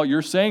said. Paul,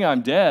 you're saying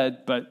I'm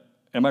dead, but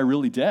am I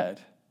really dead?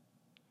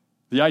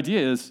 The idea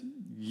is,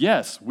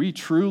 yes, we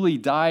truly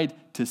died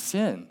to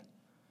sin.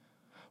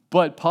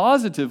 But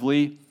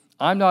positively,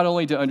 I'm not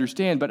only to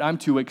understand, but I'm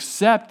to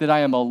accept that I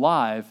am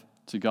alive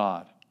to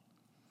God.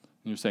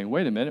 And you're saying,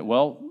 wait a minute,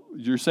 well,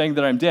 you're saying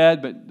that I'm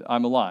dead, but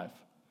I'm alive.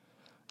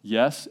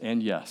 Yes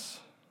and yes.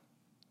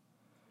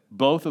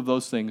 Both of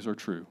those things are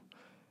true.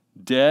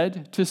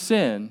 Dead to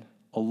sin,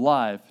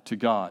 alive to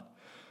God.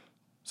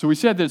 So we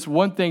said that it's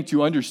one thing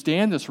to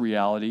understand this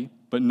reality,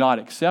 but not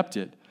accept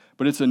it.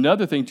 But it's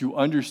another thing to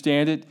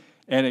understand it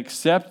and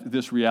accept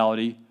this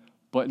reality,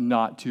 but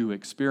not to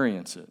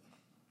experience it.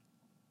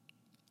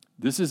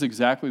 This is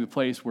exactly the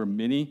place where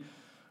many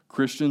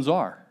Christians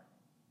are.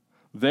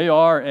 They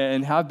are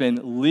and have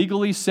been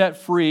legally set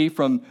free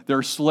from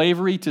their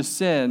slavery to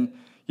sin,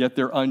 yet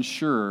they're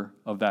unsure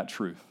of that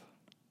truth.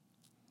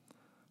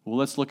 Well,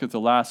 let's look at the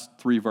last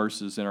 3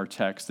 verses in our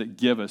text that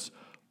give us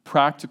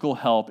practical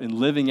help in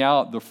living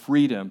out the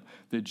freedom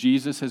that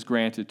Jesus has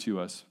granted to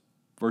us.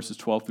 Verses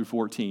 12 through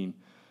 14.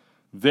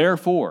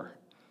 Therefore,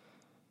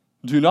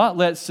 do not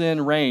let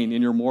sin reign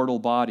in your mortal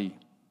body,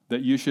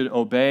 that you should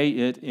obey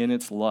it in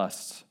its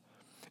lusts.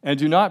 And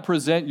do not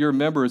present your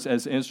members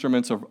as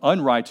instruments of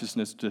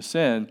unrighteousness to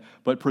sin,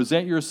 but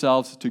present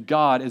yourselves to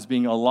God as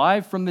being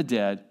alive from the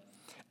dead,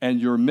 and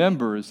your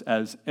members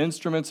as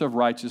instruments of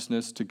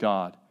righteousness to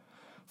God.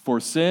 For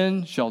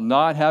sin shall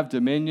not have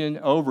dominion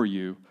over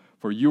you,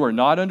 for you are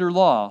not under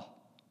law,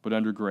 but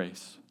under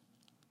grace.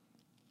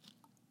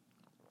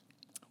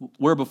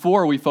 Where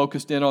before we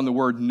focused in on the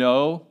word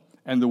know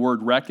and the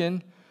word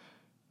reckon,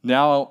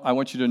 now I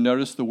want you to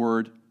notice the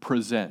word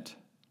present.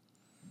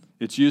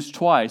 It's used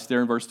twice there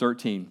in verse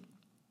 13.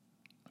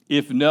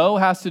 If know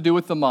has to do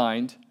with the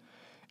mind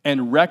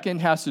and reckon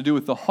has to do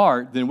with the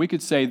heart, then we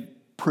could say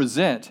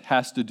present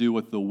has to do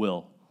with the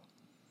will.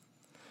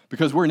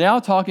 Because we're now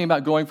talking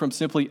about going from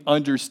simply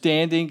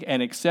understanding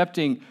and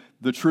accepting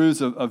the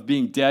truths of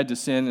being dead to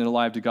sin and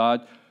alive to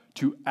God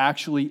to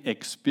actually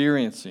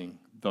experiencing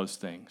those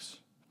things.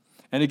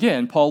 And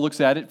again, Paul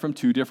looks at it from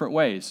 2 different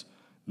ways,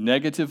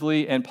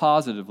 negatively and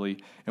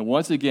positively. And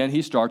once again,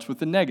 he starts with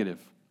the negative.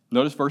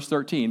 Notice verse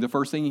 13. The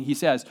first thing he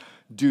says,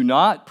 do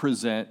not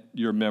present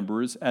your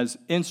members as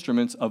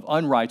instruments of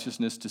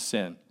unrighteousness to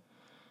sin.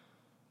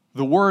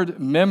 The word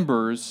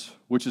members,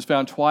 which is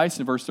found twice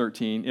in verse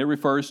 13, it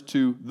refers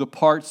to the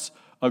parts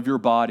of your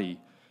body,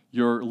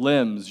 your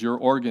limbs, your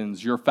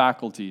organs, your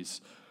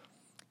faculties.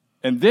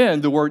 And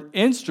then the word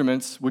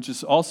instruments, which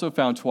is also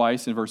found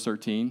twice in verse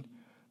 13,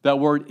 that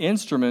word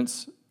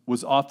instruments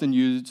was often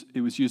used,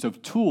 it was used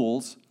of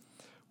tools,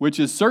 which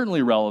is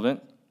certainly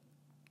relevant,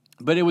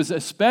 but it was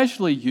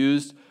especially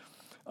used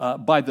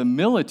by the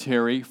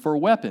military for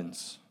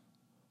weapons,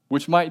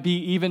 which might be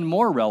even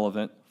more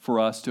relevant for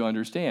us to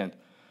understand.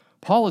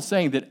 Paul is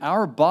saying that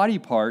our body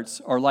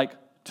parts are like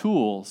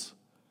tools.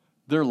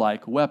 They're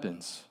like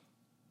weapons.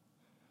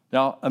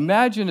 Now,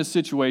 imagine a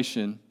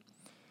situation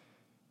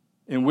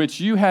in which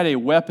you had a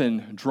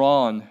weapon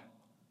drawn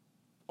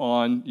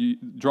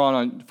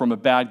on from a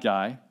bad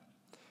guy.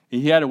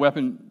 He had a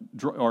weapon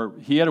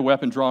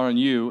drawn on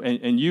you,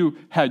 and you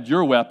had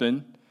your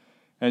weapon,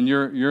 and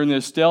you're in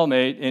this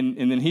stalemate, and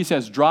then he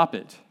says, drop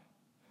it.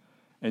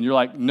 And you're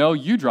like, no,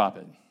 you drop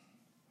it.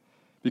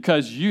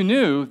 Because you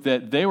knew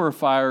that they were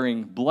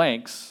firing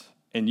blanks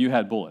and you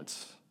had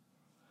bullets.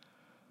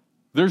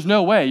 There's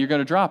no way you're going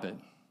to drop it.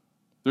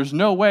 There's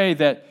no way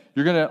that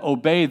you're going to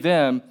obey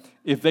them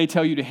if they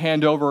tell you to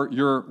hand over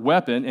your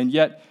weapon. And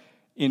yet,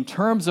 in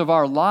terms of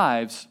our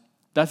lives,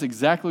 that's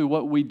exactly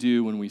what we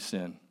do when we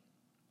sin.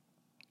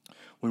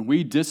 When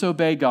we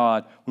disobey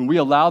God, when we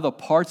allow the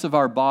parts of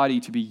our body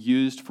to be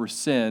used for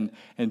sin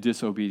and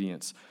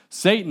disobedience.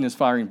 Satan is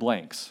firing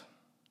blanks.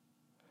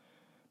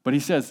 But he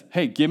says,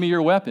 hey, give me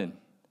your weapon.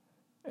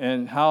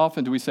 And how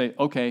often do we say,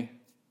 okay,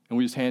 and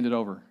we just hand it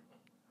over?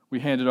 We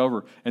hand it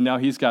over, and now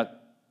he's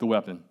got the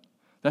weapon.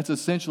 That's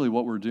essentially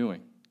what we're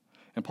doing.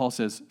 And Paul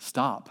says,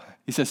 stop.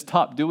 He says,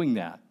 stop doing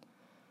that.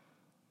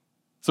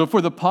 So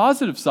for the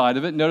positive side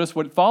of it, notice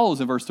what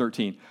follows in verse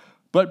 13.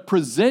 But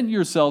present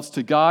yourselves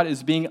to God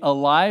as being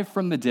alive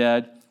from the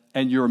dead,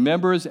 and your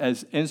members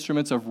as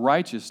instruments of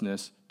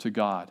righteousness to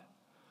God.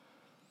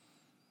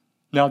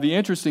 Now, the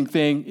interesting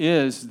thing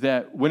is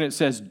that when it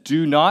says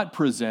do not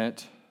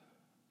present,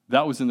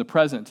 that was in the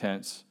present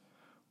tense,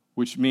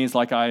 which means,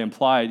 like I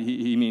implied,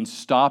 he means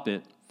stop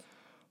it.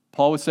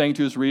 Paul was saying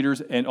to his readers,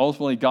 and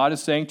ultimately God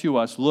is saying to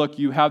us, look,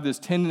 you have this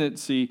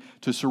tendency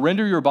to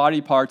surrender your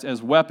body parts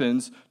as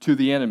weapons to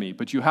the enemy,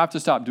 but you have to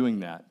stop doing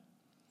that.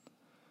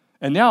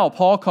 And now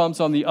Paul comes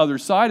on the other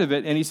side of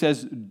it, and he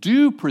says,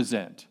 do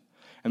present.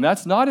 And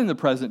that's not in the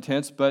present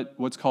tense, but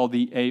what's called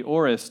the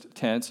aorist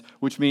tense,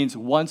 which means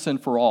once and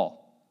for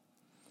all.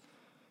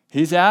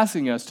 He's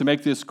asking us to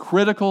make this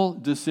critical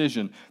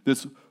decision,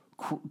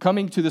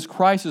 coming to this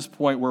crisis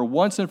point where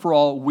once and for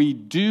all we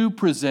do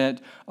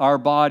present our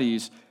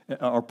bodies,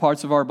 or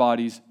parts of our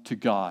bodies, to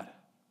God.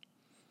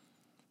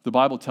 The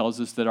Bible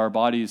tells us that our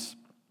bodies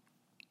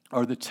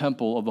are the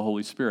temple of the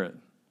Holy Spirit,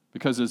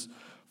 because as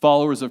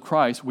followers of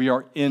Christ, we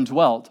are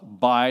indwelt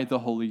by the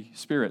Holy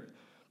Spirit.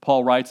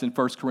 Paul writes in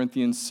 1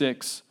 Corinthians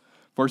 6,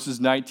 verses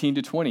 19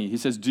 to 20, he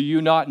says, do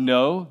you not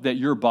know that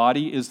your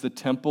body is the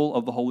temple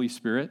of the Holy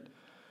Spirit,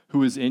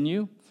 who is in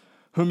you,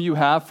 whom you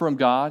have from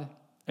God,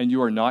 and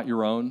you are not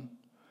your own?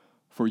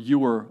 For you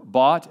were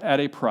bought at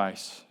a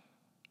price.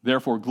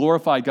 Therefore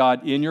glorify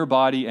God in your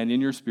body and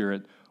in your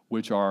spirit,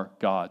 which are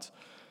God's.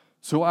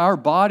 So our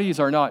bodies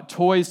are not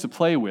toys to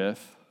play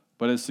with,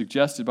 but as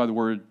suggested by the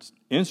word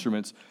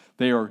instruments,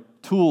 they are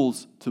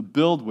tools to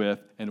build with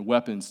and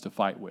weapons to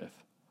fight with.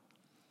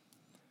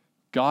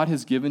 God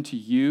has given to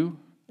you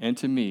and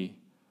to me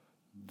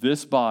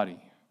this body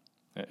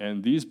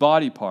and these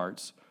body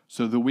parts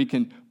so that we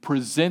can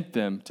present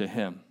them to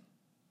him.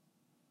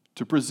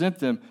 To present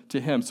them to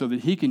him so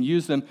that he can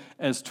use them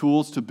as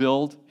tools to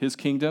build his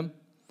kingdom,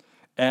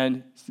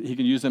 and he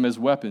can use them as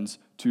weapons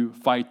to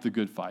fight the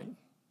good fight.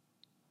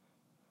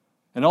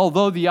 And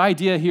although the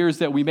idea here is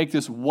that we make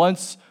this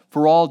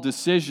once-for-all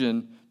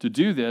decision to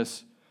do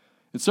this,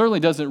 it certainly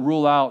doesn't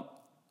rule out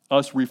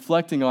us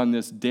reflecting on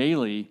this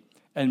daily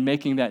and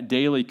making that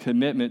daily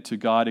commitment to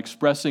God,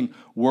 expressing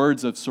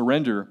words of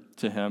surrender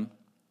to him.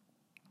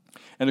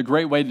 And a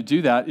great way to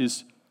do that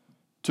is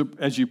to,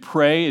 as you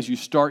pray, as you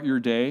start your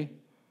day,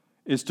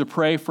 is to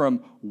pray from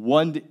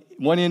one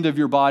end of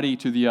your body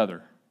to the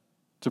other.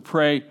 To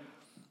pray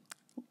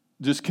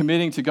just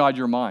committing to God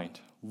your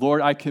mind.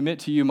 Lord, I commit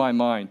to you my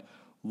mind.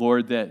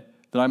 Lord, that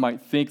I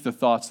might think the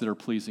thoughts that are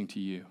pleasing to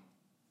you.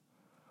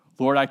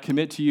 Lord, I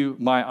commit to you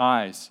my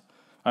eyes.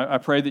 I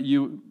pray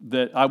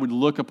that I would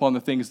look upon the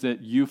things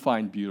that you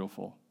find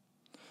beautiful.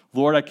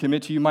 Lord, I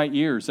commit to you my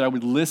ears, that I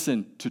would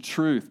listen to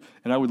truth,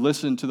 and I would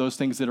listen to those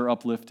things that are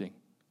uplifting.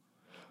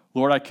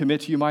 Lord, I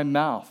commit to you my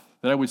mouth,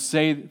 that I would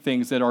say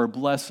things that are a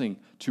blessing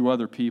to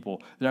other people,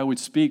 that I would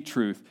speak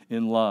truth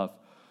in love.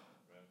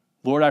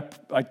 Lord,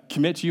 I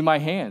commit to you my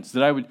hands,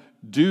 that I would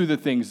do the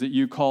things that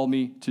you call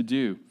me to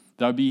do,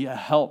 that I would be a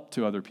help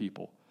to other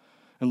people.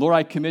 And Lord,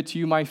 I commit to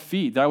you my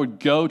feet, that I would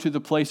go to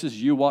the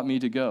places you want me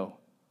to go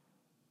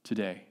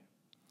today.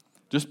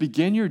 Just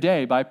begin your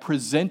day by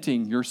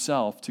presenting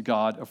yourself to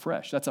God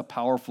afresh. That's a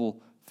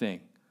powerful thing.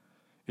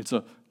 It's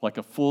like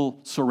a full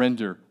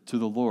surrender to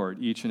the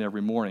Lord each and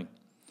every morning.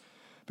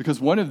 Because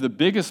one of the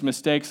biggest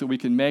mistakes that we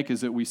can make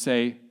is that we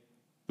say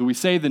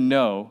the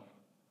no,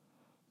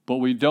 but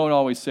we don't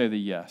always say the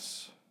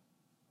yes.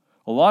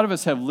 A lot of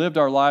us have lived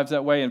our lives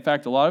that way. In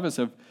fact, a lot of us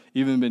have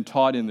even been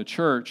taught in the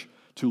church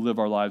to live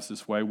our lives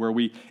this way, where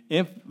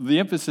the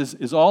emphasis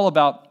is all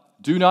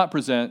about do not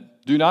present,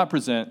 do not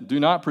present, do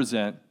not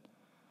present,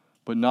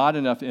 but not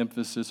enough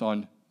emphasis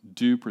on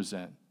do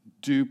present,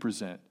 do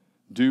present,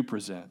 do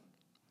present.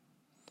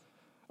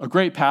 A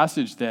great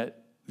passage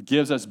that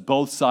gives us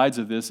both sides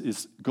of this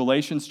is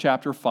Galatians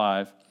chapter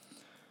 5,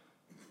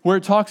 where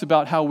it talks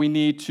about how we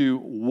need to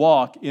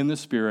walk in the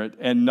Spirit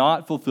and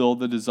not fulfill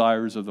the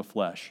desires of the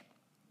flesh.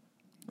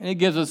 And it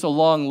gives us a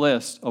long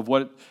list of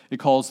what it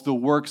calls the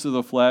works of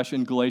the flesh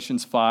in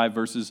Galatians 5,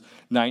 verses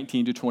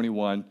 19 to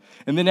 21.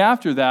 And then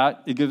after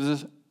that, it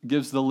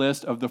gives the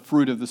list of the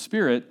fruit of the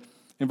Spirit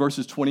in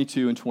verses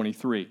 22 and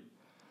 23.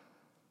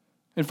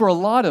 And for a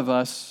lot of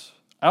us,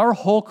 our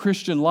whole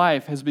Christian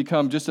life has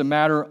become just a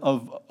matter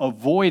of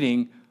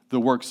avoiding the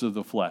works of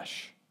the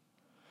flesh.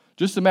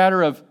 Just a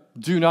matter of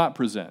do not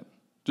present.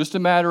 Just a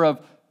matter of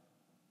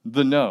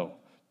the no.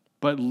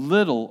 But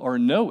little or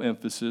no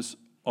emphasis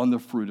on the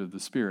fruit of the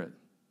Spirit.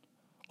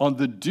 On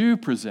the do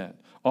present.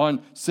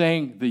 On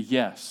saying the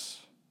yes.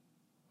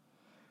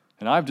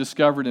 And I've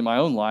discovered in my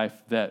own life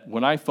that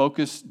when I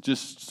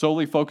just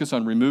solely focus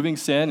on removing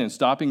sin and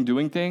stopping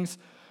doing things,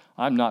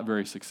 I'm not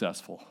very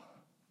successful.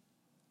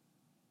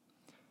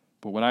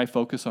 But when I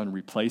focus on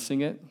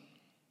replacing it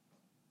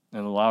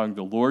and allowing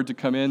the Lord to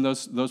come in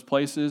those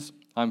places,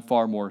 I'm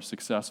far more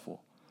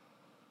successful.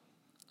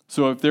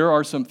 So if there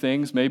are some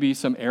things, maybe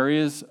some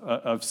areas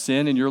of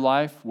sin in your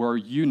life where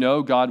you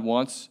know God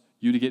wants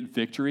you to get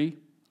victory,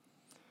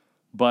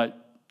 but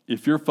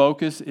if your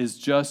focus is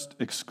just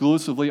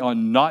exclusively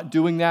on not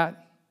doing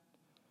that,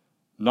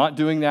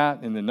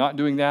 and then not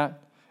doing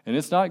that, and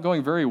it's not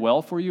going very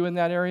well for you in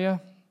that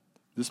area,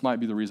 this might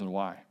be the reason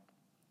why.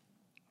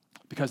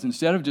 Because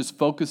instead of just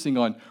focusing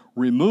on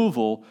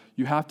removal,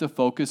 you have to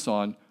focus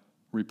on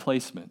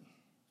replacement.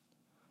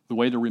 The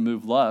way to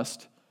remove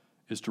lust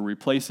is to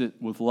replace it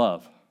with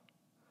love.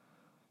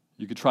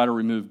 You could try to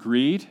remove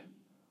greed,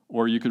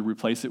 or you could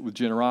replace it with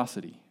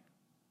generosity.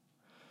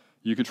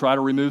 You could try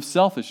to remove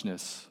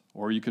selfishness,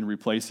 or you can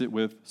replace it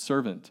with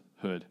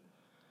servanthood.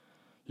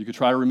 You could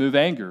try to remove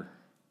anger,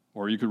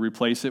 or you could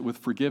replace it with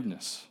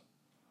forgiveness.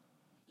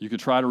 You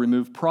could try to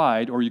remove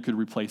pride, or you could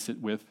replace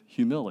it with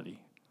humility.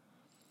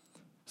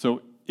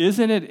 So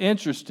isn't it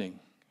interesting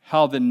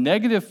how the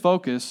negative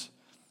focus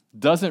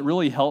doesn't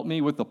really help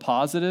me with the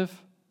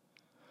positive,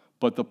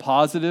 but the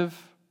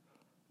positive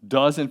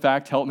does in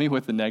fact help me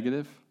with the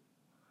negative?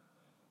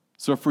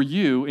 So for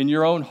you, in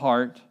your own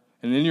heart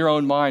and in your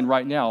own mind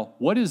right now,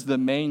 what is the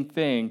main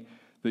thing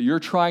that you're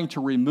trying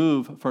to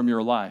remove from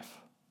your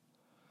life?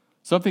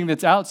 Something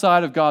that's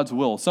outside of God's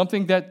will,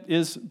 something that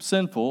is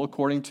sinful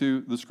according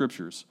to the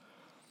Scriptures.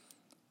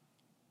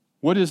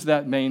 What is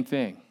that main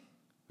thing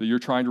that you're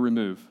trying to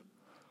remove?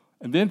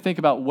 And then think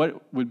about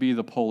what would be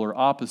the polar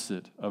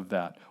opposite of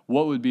that.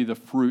 What would be the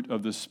fruit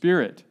of the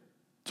Spirit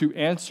to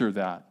answer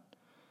that?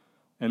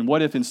 And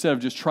what if instead of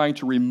just trying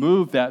to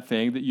remove that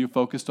thing, that you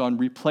focused on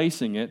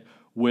replacing it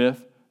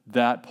with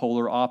that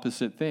polar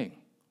opposite thing?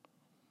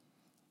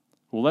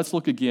 Well, let's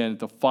look again at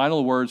the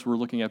final words we're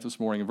looking at this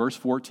morning in verse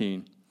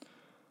 14.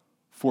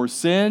 For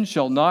sin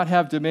shall not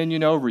have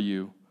dominion over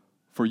you,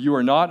 for you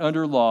are not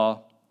under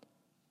law,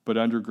 but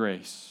under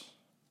grace.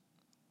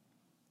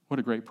 What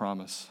a great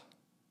promise.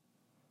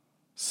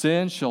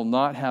 Sin shall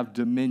not have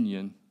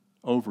dominion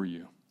over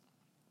you.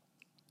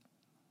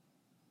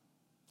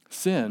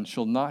 Sin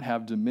shall not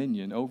have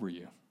dominion over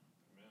you.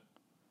 Amen.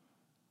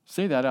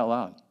 Say that out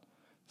loud.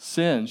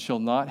 Sin shall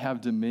not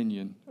have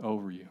dominion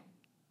over you.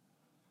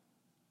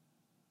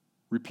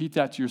 Repeat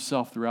that to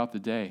yourself throughout the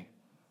day.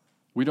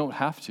 We don't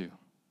have to.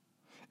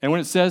 And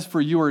when it says,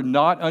 for you are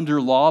not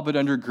under law but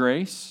under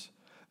grace,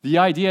 the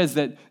idea is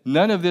that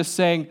none of this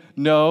saying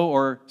no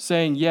or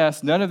saying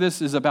yes, none of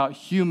this is about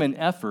human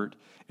effort.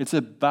 It's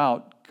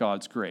about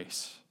God's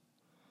grace.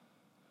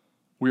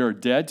 We are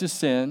dead to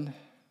sin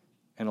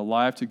and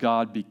alive to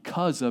God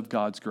because of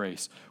God's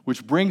grace,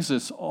 which brings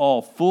us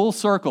all full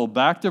circle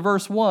back to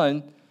verse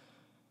 1.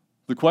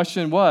 The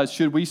question was,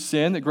 should we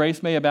sin that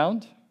grace may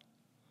abound?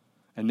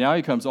 And now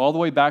he comes all the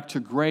way back to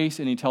grace,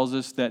 and he tells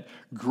us that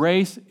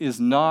grace is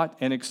not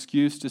an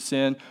excuse to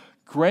sin.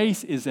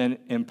 Grace is an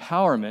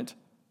empowerment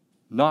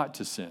not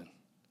to sin.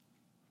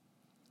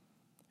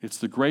 It's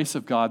the grace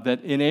of God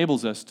that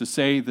enables us to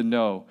say the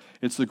no.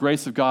 It's the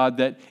grace of God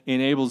that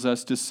enables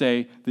us to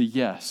say the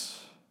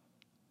yes.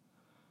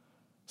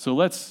 So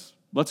let's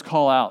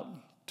call out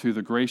to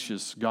the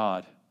gracious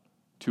God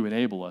to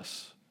enable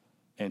us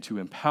and to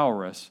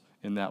empower us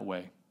in that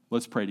way.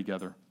 Let's pray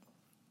together.